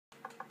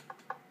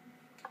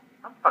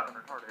Fucking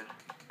retarded.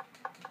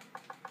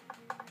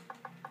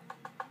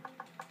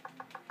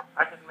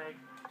 I can make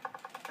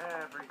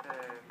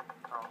everything.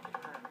 Oh,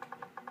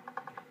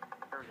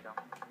 there we go.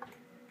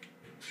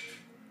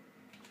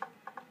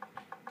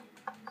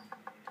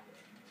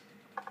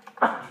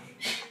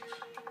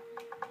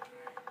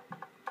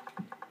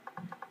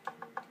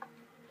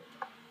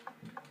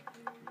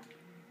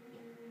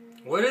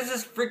 What does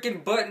this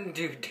freaking button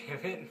do, damn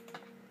it?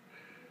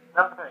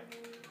 Nothing.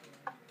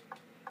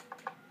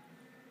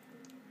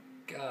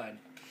 God.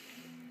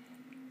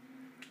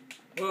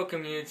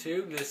 Welcome,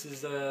 YouTube. This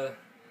is the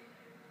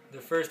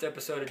first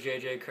episode of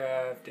JJ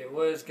Craft. It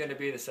was going to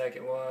be the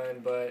second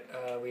one, but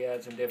we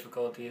had some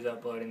difficulties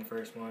uploading the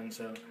first one,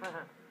 so...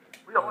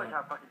 We always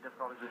have fucking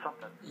difficulties with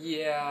something.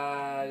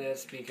 Yeah,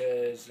 that's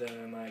because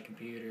my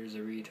computer's a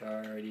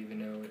retard, even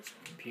though it's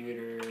a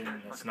computer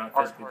and that's not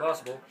physically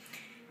possible.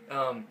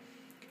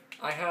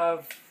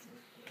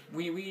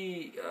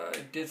 We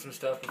did some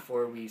stuff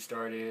before we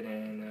started,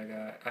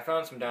 and I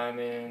found some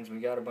diamonds, we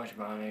got a bunch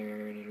of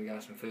iron, and we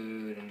got some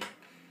food, and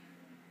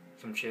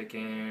some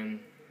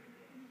chicken.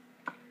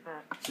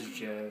 This is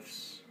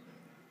Jeff's.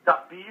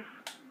 Got beef?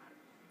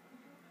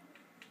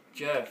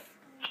 Jeff,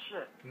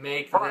 Shit.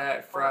 make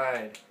that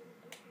fried.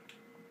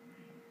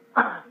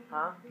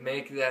 Huh?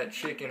 Make that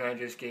chicken I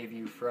just gave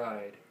you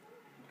fried.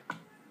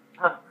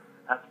 Huh.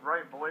 That's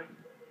right, boy.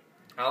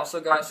 I also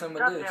got some of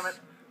God this damn it.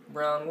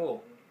 brown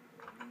wool.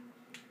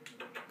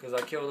 Because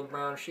I killed a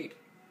brown sheep.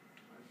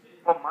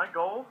 Well, my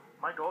goal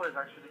is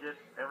actually to get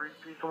every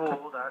piece of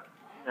wool that,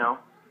 you know,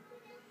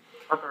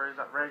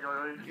 that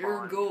regularly Your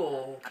spawns.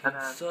 goal can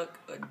then- suck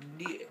a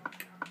dick.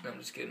 No, I'm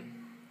just kidding.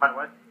 Wait,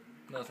 what?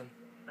 Nothing.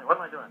 Wait, what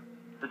am I doing?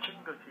 The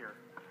chicken goes here.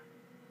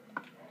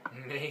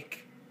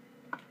 Make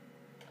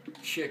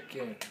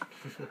chicken.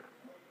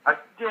 I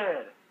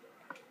did.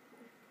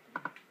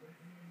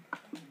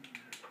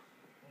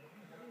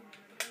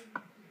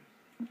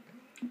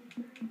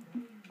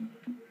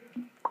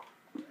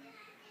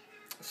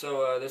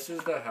 So, this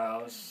is the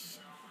house.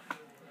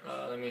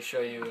 Let me show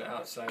you the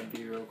outside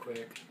view real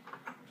quick.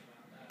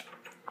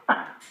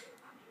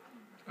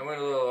 I went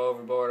a little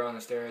overboard on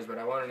the stairs, but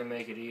I wanted to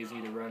make it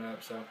easy to run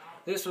up, so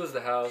this was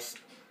the house.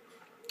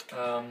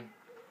 Go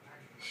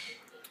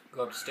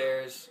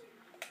upstairs,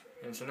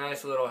 and it's a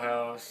nice little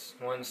house,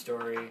 1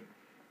 story.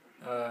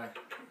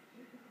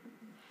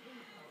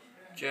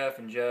 Jeff,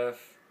 and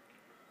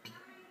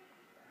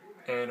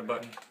a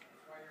button.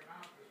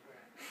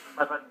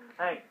 But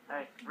hey,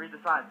 read the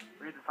sign.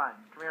 Read the sign.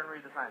 Come here and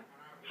read the sign.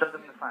 Show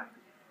them the sign.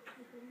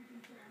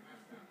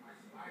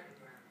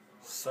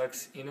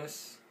 Sucks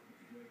Enos.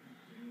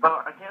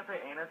 Well, I can't say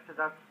anus because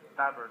that's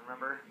bad word,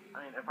 remember?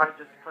 I mean, if I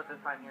just put this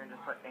sign here and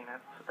just put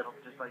anus, it'll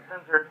just like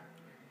censored.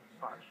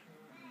 Watch.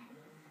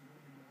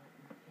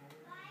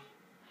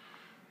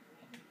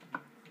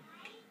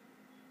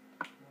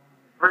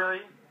 Really?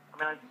 I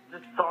mean, I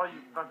just saw you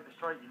fucking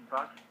destroy it, you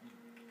fuck.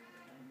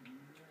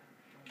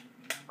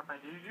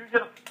 Did you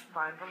get a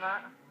sign from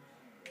that?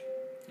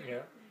 Yeah.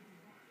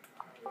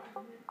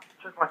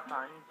 Check my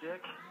sign, you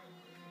dick.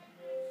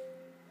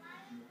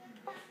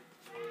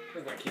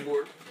 Where's my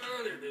keyboard?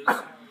 Oh, there it is.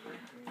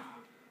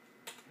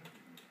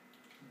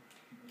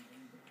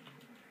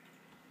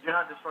 Do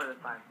not destroy the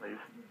sign, please.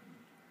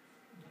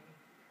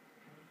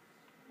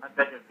 I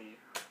beg of thee.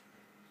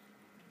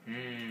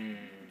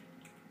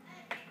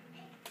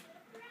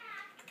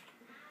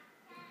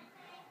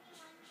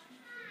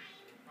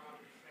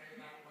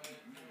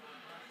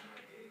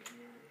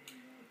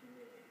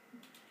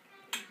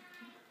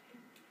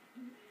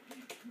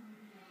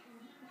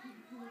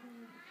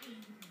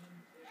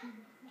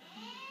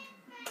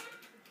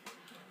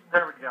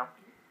 There we go.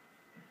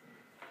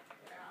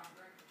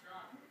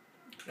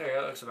 There you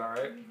go, that looks about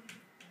right.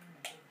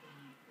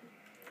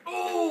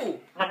 Oh!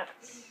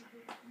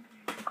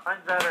 Mine's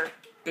better.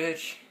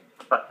 Bitch.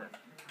 Button.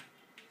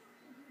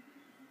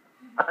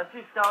 I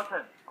see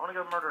skeleton. I want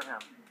to go murder him.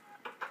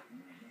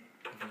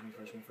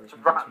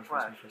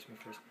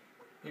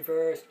 Me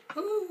first.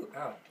 Woo!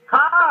 Ow.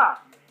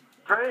 Ha!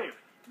 Grave.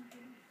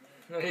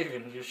 Not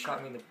even, you just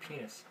shot me in the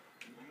penis.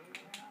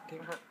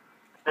 Maybe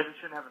you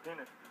shouldn't have a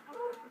penis.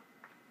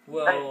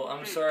 Well, Hey,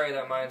 I'm sorry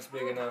that mine's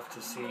big enough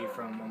to see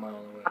from a mile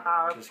away.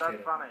 That's Just kidding.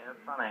 funny. That's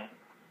funny.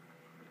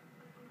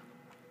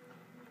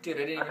 Dude,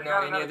 I didn't even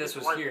know any of this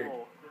was here.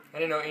 I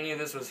didn't know any of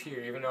this was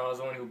here, even though I was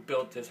the one who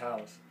built this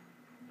house.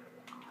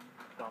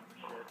 Dumb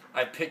shit.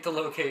 I picked the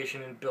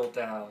location and built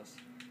the house.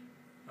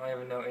 I don't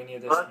even know any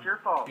of this Well, that's your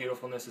fault.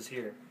 beautifuln's is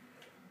here.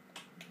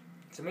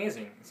 It's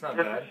amazing. It's not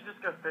Yeah, bad. we should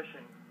just go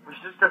fishing. We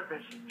should just go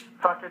fishing.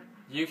 Fuck it.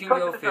 You can Fuck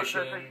go it,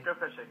 fishing. Go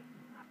fishing.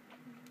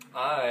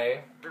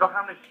 We don't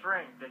have any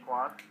string,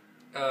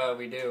 dickwad.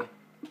 We do.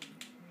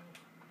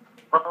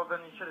 Well, then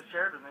you should have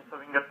shared with me so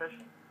we can go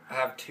fishing. I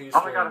have 2 Oh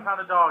string. my god, I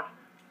found a dog.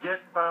 Get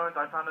bones,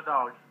 I found a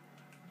dog.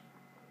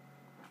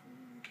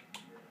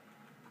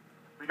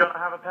 We're gonna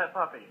have a pet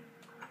puppy.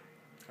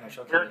 I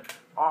shall kill it.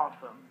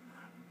 Awesome.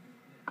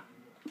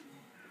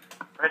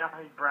 Right now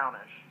he's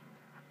brownish.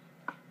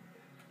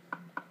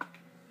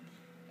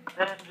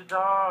 Ninja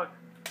dog.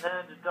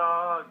 Ninja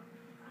dog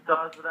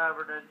does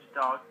whatever ninja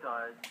dog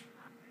does.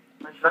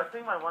 Like, should I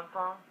sing my one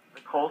song?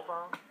 The Cole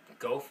song?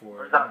 Go for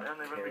Or it. is that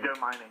only when we go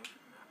mining?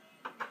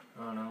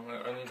 I don't know.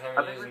 Anytime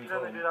I you're think we using should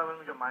only coal. do that when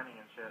we go mining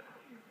and shit.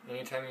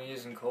 Anytime you're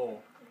using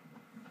coal.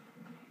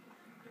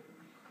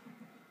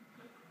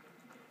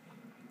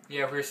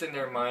 Yeah, we were sitting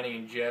there mining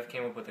and Jeff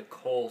came up with a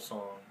coal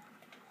song.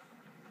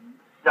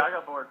 Yeah, I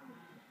got bored.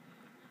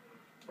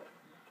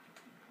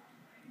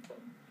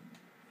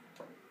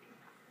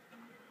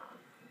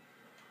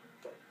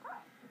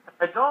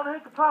 Hey, don't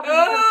hit the puppy, he's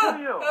gonna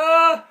kill you!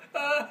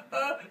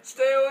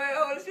 Stay away,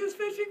 I was just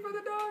fishing for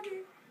the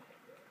doggy.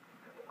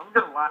 I'm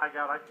gonna lag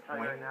out, I can tell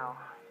you right now.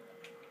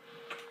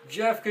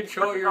 Jeff,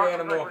 control your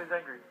animal. Like when he's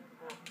angry.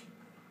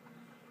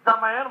 It's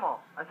not my animal.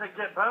 I said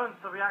get bones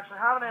so we actually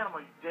have an animal,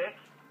 you dick.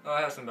 Oh,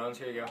 I have some bones.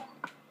 Here you go.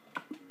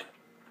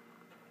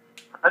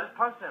 I just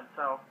punched him,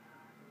 so...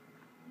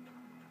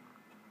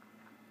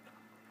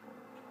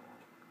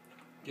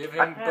 Give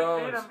I him can't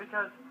bones. feed him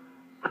because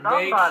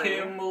Make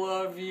him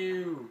love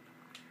you.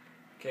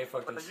 Okay,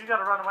 fuck this. You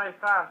gotta run away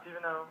fast,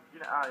 even though...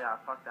 oh yeah,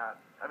 fuck that.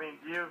 I mean,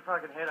 you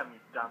fucking hit him, you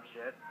dumb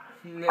shit.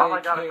 Make oh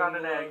my god, I him found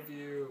an egg. love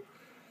you.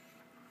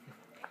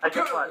 I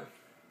just what?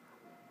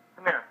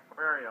 Come here,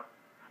 where are you?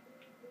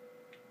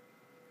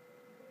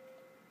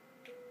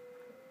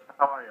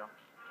 How are you?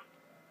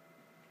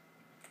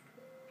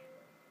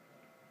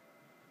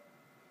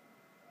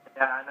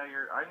 Yeah, I know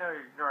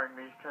you're ignoring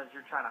me because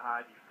you're trying to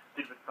hide, you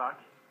stupid fuck.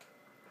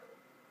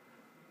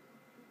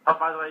 Oh,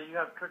 by the way, you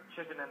have cooked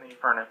chicken in the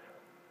furnace.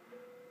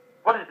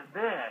 What is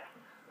this?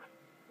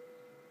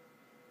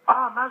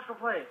 Ah, magical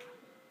place.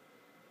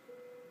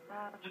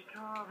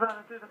 Magical,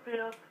 running through the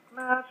fields,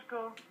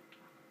 magical.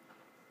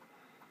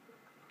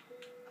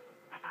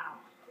 Cow.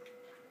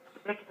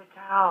 Look at the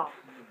cow.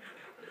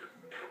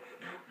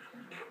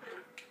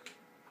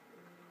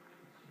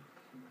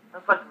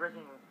 That's like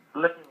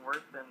licking worse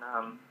than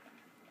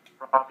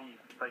raw beef.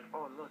 It's like,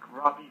 oh look,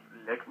 raw beef,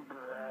 lick.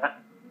 Bleh.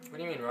 What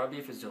do you mean raw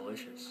beef is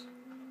delicious?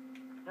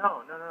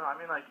 No. I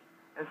mean like,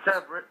 instead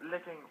of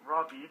licking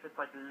raw beef, it's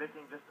like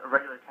licking just a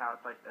regular cow.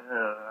 It's like,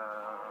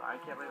 I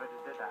can't believe I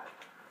just did that.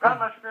 Run,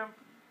 mushroom.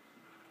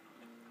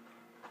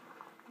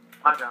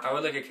 I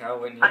would lick a cow,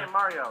 wouldn't you? I am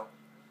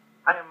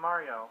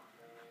Mario.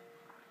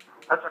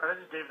 That's right, I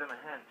just gave them a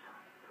hint.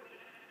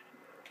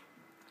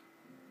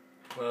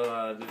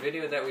 Well, the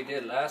video that we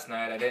did last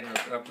night, I didn't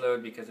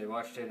upload because I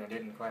watched it and I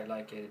didn't quite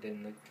like it. It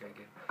didn't look very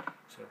good.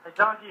 So. Hey,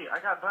 donkey, I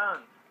got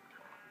bones.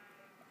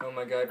 Oh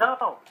my god.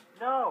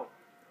 No.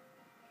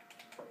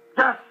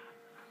 Yes!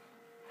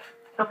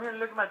 Come here and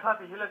look at my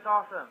puppy. He looks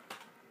awesome.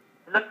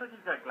 He looks like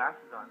he's got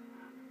glasses on.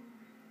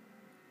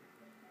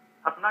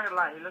 I'm not gonna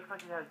lie, he looks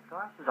like he has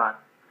glasses on.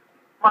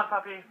 Come on,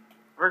 puppy.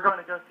 We're going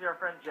to go see our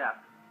friend Jeff.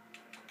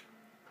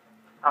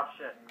 Oh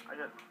shit, I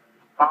got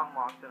bomb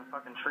locked in a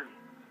fucking tree.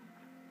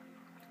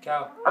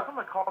 Cow. That's what I'm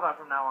gonna call that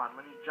from now on.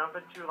 When you jump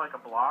into like a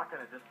block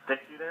and it just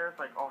sticks you there, it's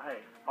like, oh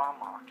hey, spawn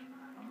lock.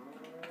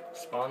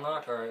 Spawn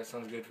lock? Alright,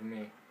 sounds good for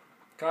me.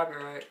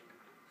 Copyright.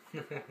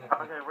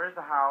 Okay, where's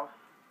the house?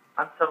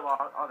 I'm so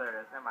lost. Oh, there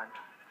it is. Never mind.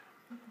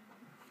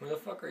 Where the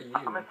fuck are you?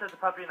 I'm gonna set the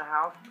puppy in the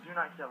house. Do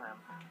not kill him.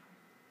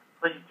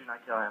 Please do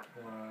not kill him.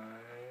 Why?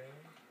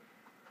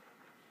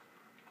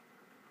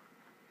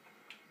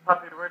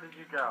 Puppy, where did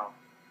you go?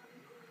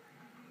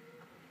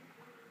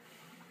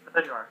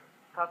 There you are.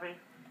 Puppy,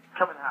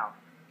 come in the house.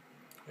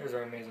 There's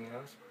our amazing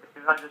house.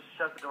 Because I just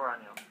shut the door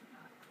on you.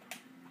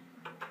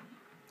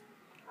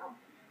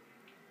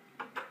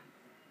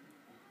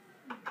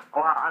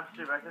 Oh, I'm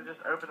stupid. I could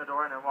just open the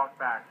door and then walk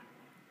back.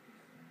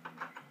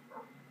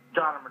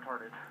 God, I'm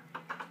retarded.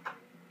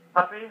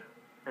 Puppy,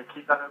 hey,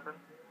 keep that open.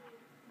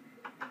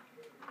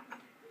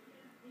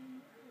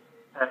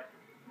 Hey,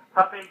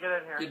 puppy, get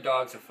in here. Your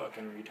dog's a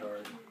fucking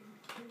retard.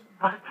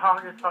 My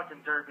dog is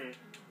fucking derpy.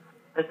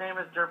 His name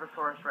is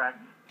Derposaurus Rex.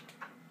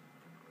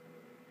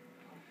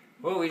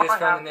 Well, we just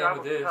found the name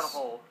of this.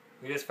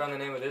 We just found the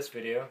name of this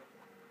video.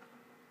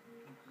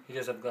 He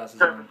does have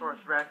glasses on.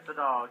 Derposaurus Rex, the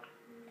dog.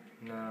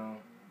 No.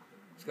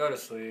 Let's go to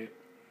sleep.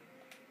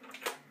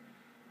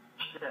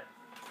 Shit.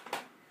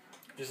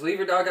 Just leave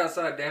your dog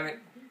outside, damn it.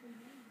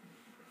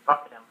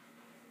 Fuck him.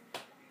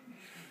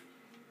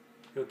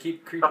 He'll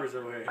keep creepers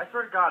away. I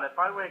swear to God, if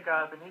I wake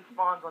up and he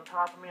spawns on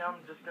top of me, I'm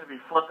just gonna be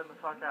flipping the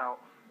fuck out.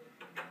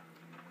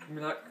 You'll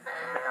be like,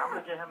 Okay, I'm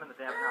gonna get him in the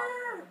damn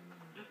house.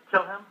 Just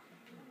kill him.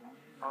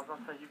 I was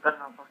gonna say, you better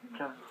not fucking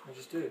kill him. I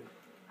just did.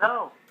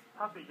 No!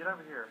 Puppy, get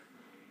over here.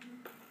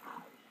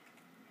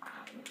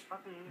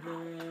 Puppy.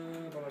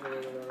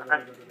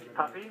 Alright,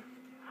 puppy,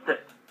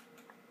 sit.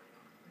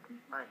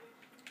 Alright.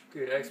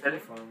 Good XP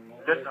farm.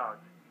 Good dog.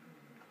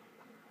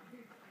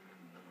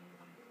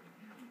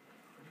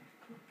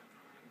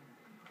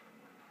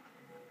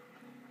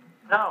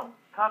 No!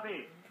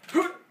 Puppy!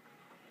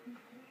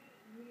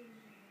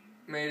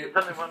 Made it.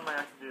 There's only one way I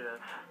can do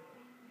this.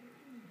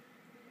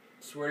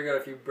 Swear to God,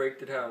 if you break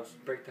the house,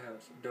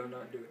 do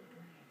not do it.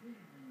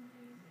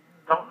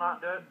 Don't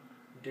not do it?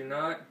 Do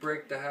not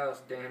break the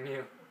house, damn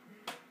you.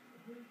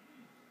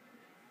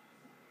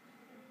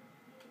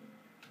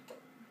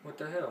 What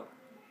the hell?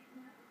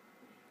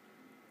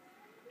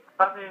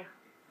 Puppy.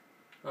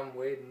 I'm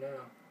waiting now.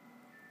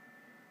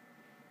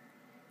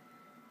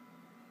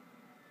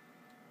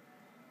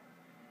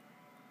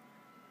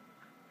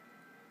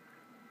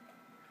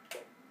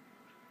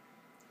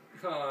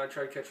 Oh, I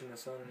tried catching the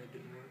sun and it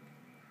didn't work.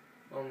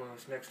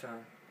 Almost. Next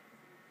time.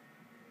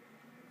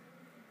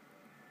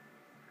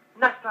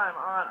 Next time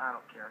on, I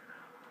don't care.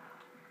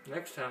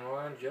 Next time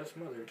on Just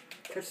Mothered.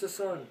 Catch the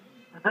sun.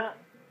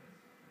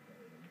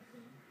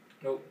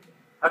 Nope.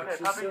 Okay, Catch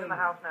the Puppy's sun. in the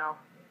house now.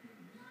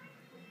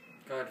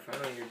 God,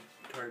 finally your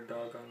tired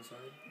dog on the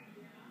side.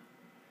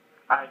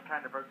 I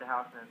kind of broke the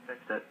house and then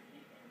fixed it.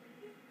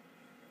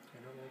 I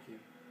don't like you.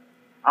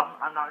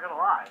 I'm not gonna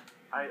lie.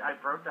 I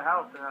broke the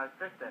house and I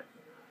fixed it.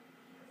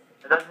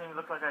 It doesn't even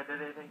look like I did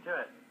anything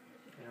to it.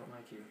 I don't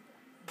like you.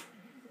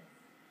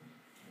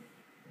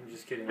 I'm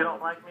just kidding. You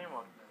don't like me?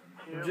 Well,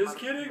 I'm just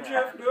kidding,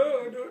 Jeff.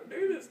 No, don't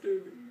do this to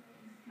me.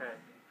 Okay.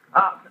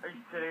 Are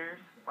you serious?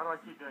 Why do I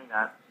keep doing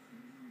that?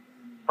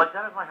 Like,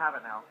 that is my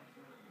habit now.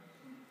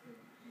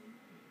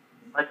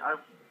 Like, I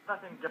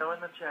fucking go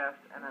in the chest,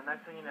 and the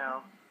next thing you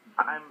know,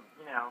 I'm,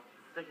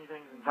 sticking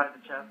things inside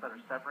the chest that are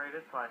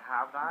separated, so I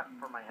have that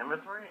for my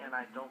inventory, and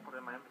I don't put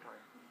it in my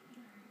inventory.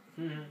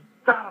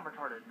 God, I'm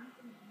retarded.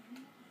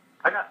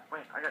 I got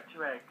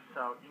 2 eggs,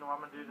 so you know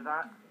what I'm gonna do to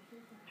that?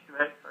 2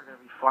 eggs are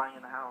gonna be flying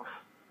in the house.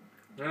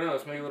 No,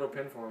 let's make a little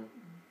pin for him.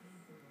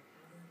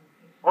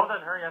 Well then,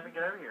 hurry up and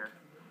get over here.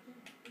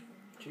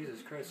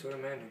 Jesus Christ, what a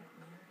man.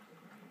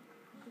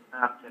 No,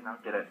 I'm kidding, I'll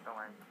get it, don't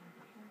worry.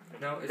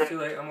 No, it's too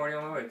late, I'm already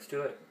on my way, it's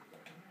too late.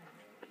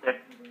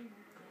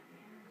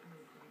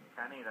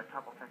 I need a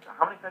couple fences.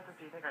 How many fences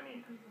do you think I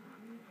need?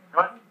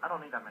 What? I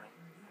don't need that many.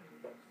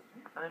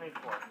 I only need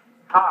 4.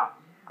 Ha!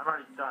 I'm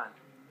already done.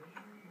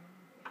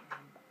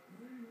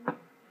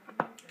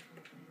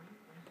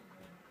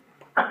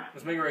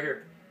 Let's make it right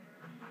here.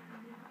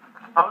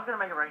 I was gonna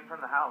make it right in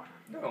front of the house.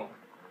 No.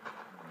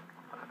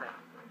 Okay.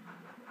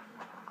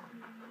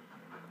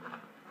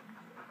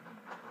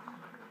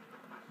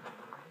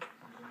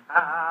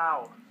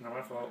 Ow! Not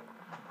my fault.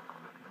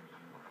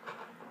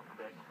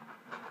 Dick.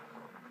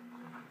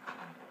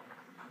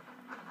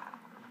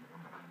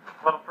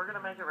 Well, if we're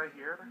gonna make it right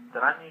here,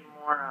 then I need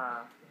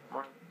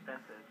more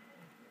fences.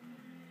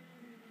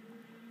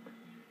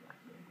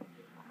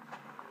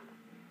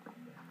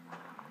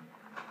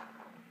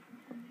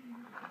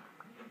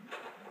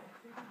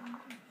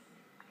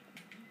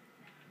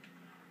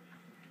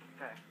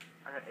 Okay,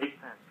 I got 8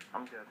 fence.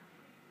 I'm good.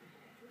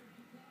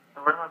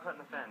 So where am I putting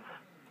the fence?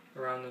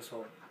 Around this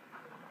hole.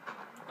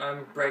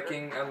 I'm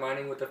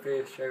mining with the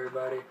fish,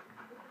 everybody.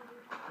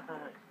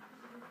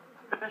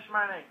 Fish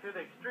mining to the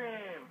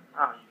extreme!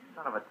 Oh, you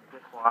son of a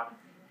dickwad.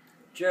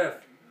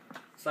 Jeff,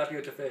 slap you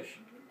with the fish.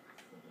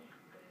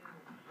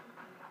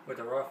 With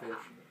the raw fish.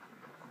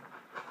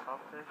 Oh,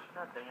 fish?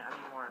 God dang it, I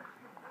need more.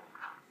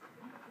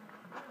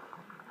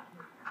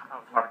 That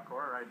was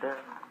hardcore right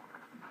there.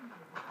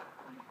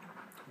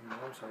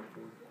 I'm sorry,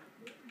 food.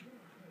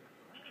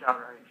 Shot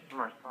right, she's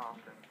more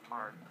soft and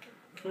hard.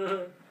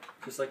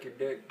 Just like your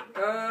dick.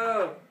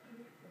 Oh!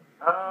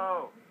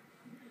 Oh!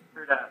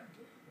 Screw that.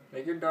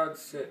 Make your dog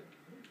sit.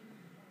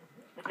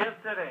 He is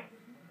sitting.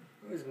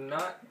 It was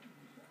not.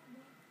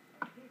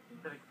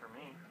 Sitting for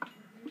me.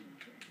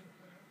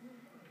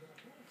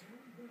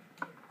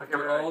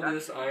 After all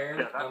this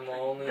iron, I'm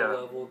only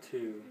level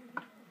 2.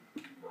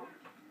 Did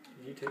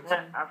you take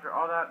some? After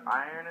all that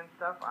iron and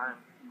stuff, I'm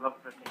level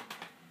 15.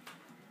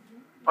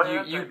 Oh,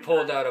 yeah, you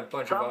pulled out a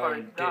bunch of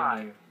iron,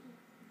 didn't you?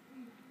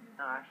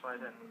 No, actually I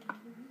didn't.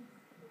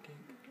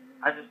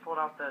 I just pulled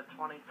out the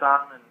 20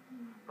 some and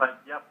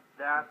yep,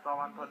 that's all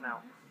I'm putting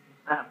out.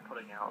 I'm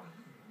putting out.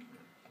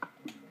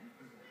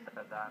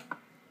 Said that.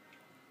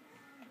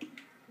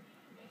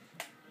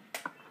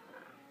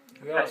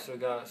 We also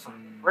got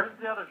some. Where's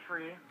the other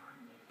tree?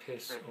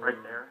 Piss. Okay,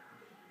 right there.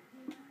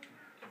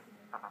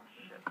 Oh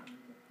shit.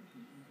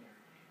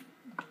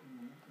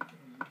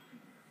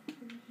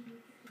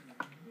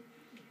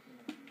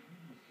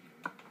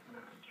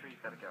 Tree's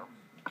gotta go.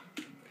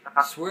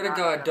 Swear to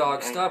God,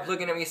 dog, stop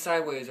looking at me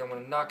sideways or I'm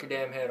gonna knock your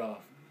damn head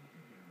off.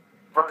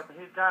 But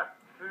he's got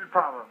food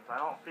problems. I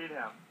don't feed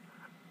him.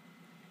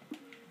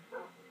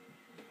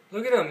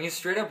 Look at him, he's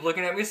straight up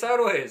looking at me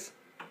sideways.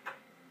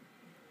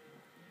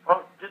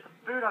 Oh, get the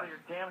food out of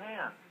your damn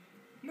hand.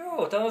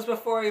 No, that was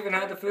before I even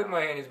had the food in my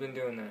hand. He's been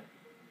doing that.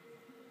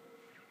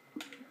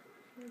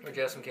 Or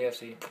just some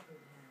KFC.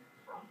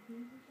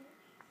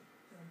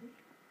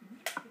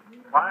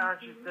 Why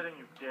aren't you sitting,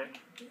 you dick?